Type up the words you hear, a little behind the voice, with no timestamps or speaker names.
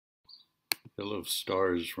Hill of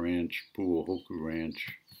Stars Ranch, Pu'u Hoku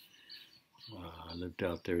Ranch. I lived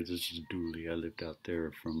out there. This is Dooley. I lived out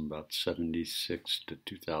there from about 76 to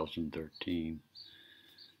 2013.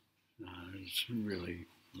 It was really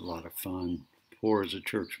a lot of fun. Before as a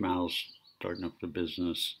church mouse, starting up the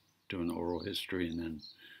business, doing oral history and then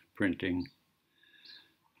printing.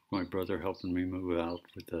 My brother helping me move out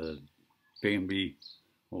with a Bambi,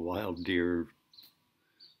 a wild deer,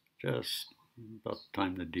 just about the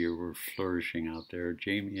time the deer were flourishing out there.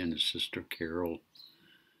 Jamie and his sister Carol,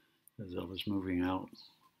 as I was moving out.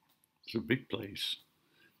 It's a big place.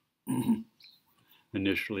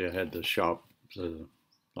 Initially, I had the shop, the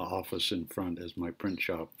office in front as my print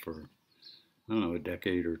shop for, I don't know, a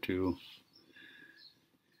decade or two.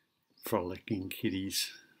 Frolicking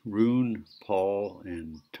kitties. Rune, Paul,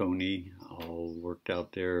 and Tony all worked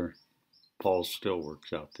out there. Paul still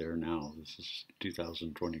works out there now. This is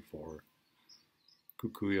 2024.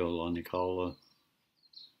 Kukuyo Lanikala.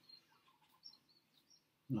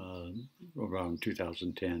 Around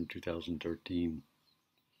 2010, 2013.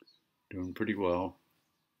 Doing pretty well.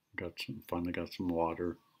 Finally got some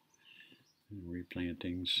water and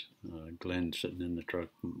replantings. Glenn sitting in the truck.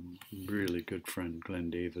 Really good friend, Glenn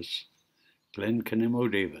Davis. Glenn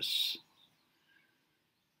Kanemo Davis.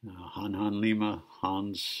 Han Lima,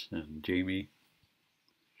 Hans and Jamie.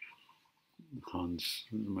 Hans,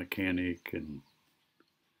 the mechanic, and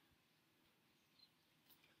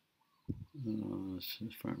this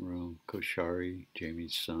is front row. Koshari,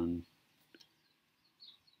 Jamie's son.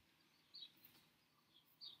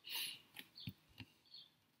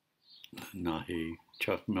 Nahi,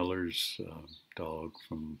 Chuck Miller's dog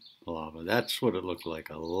from Palava. That's what it looked like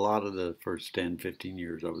a lot of the first 10, 15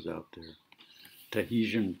 years I was out there.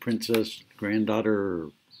 Tahitian princess, granddaughter.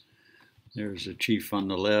 There's a chief on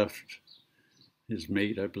the left, his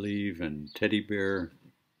mate, I believe, and Teddy Bear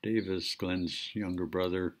Davis, Glenn's younger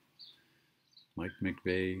brother. Mike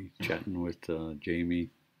McVeigh chatting with Jamie.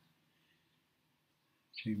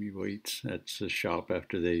 Jamie Waits. That's the shop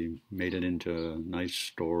after they made it into a nice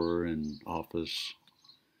store and office.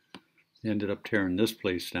 They ended up tearing this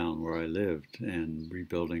place down where I lived and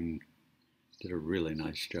rebuilding. Did a really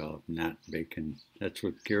nice job. Nat Bacon. That's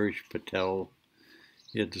with Girish Patel.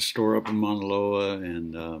 He had the store up in Mauna Loa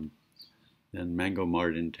and then Mango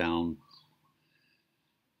Mart in town.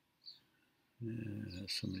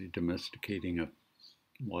 Somebody domesticating a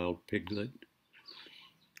wild piglet.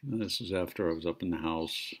 This is after I was up in the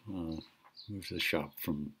house. Moved the shop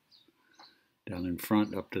from down in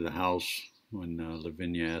front up to the house when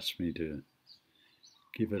Lavinia asked me to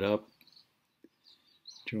give it up.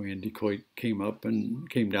 Joanne Decoit came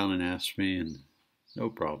down and asked me, and no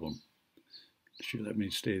problem. She let me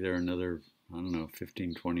stay there another, I don't know,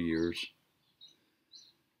 15, 20 years.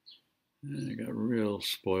 And I got real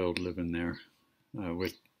spoiled living there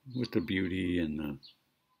with the beauty and the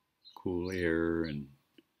cool air, and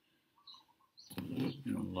you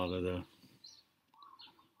know, a lot of the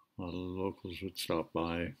locals would stop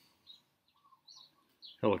by.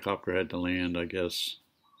 Helicopter had to land, I guess.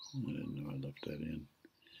 I didn't know I left that in.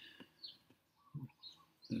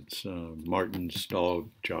 It's Martin's dog,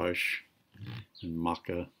 Josh, and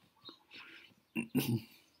Maka.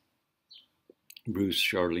 Bruce,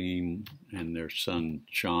 Charlene, and their son,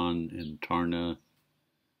 Sean, and Tarna.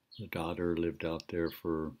 The daughter lived out there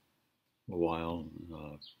for a while,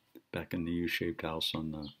 back in the U-shaped house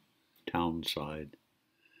on the town side.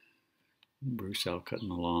 Bruce out cutting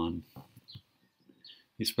the lawn.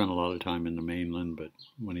 He spent a lot of time in the mainland, but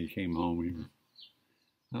when he came home,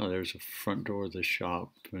 there's a front door of the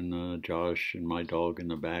shop, and Josh and my dog in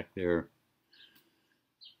the back there.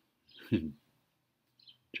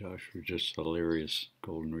 Josh was just hilarious,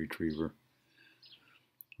 golden retriever.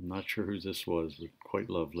 I'm not sure who this was, but quite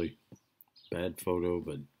lovely. Bad photo,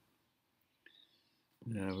 but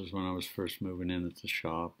yeah, it was when I was first moving in at the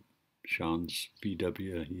shop. Sean's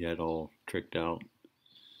VW, he had all tricked out.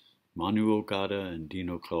 Manu Ogata and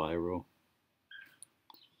Dino Calairo.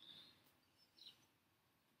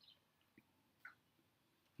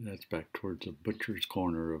 That's back towards the butcher's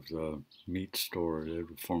corner of the meat store. There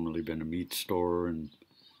had formerly been a meat store and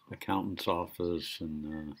accountant's office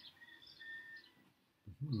and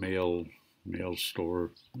mail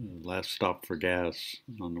store. Last stop for gas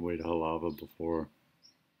on the way to Halava before.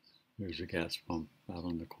 There's a gas pump out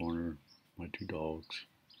on the corner. My two dogs.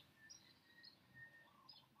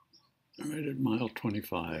 Right at mile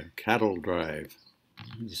 25, Cattle Drive.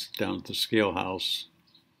 It's down at the scale house.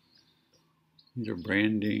 Either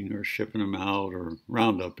branding or shipping them out, or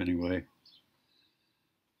roundup anyway.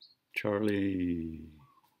 Charlie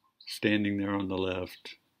standing there on the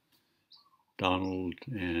left. Donald,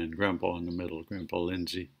 and Grandpa in the middle, Grandpa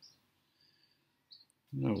Lindsay.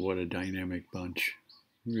 Oh, what a dynamic bunch.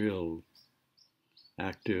 Real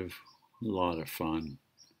active, a lot of fun.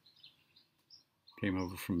 Came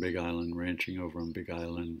over from Big Island, ranching over on Big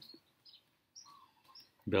Island.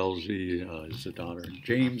 Belzy is the daughter.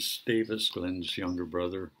 James Davis, Glenn's younger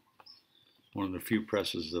brother. One of the few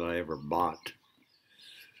presses that I ever bought.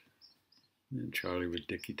 And Charlie with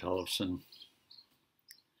Dickie Tollefson.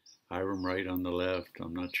 Hiram Wright on the left.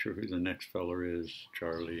 I'm not sure who the next feller is.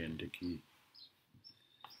 Charlie and Dickie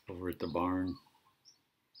over at the barn.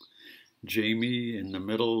 Jamie in the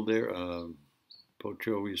middle there.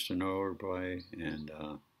 Pocho we used to know her by. And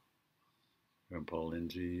Grandpa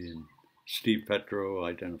Lindsay and Steve Petro,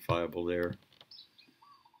 identifiable there.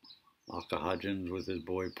 Aka Hodgins with his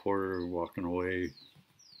boy Porter walking away,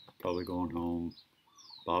 probably going home.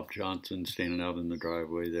 Bob Johnson standing out in the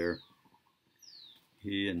driveway there.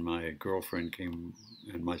 He and my girlfriend came,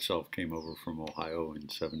 and myself came over from Ohio in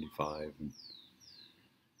 '75. And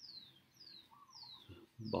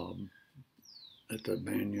Bob at the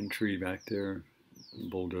banyan tree back there,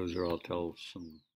 bulldozer, I'll tell some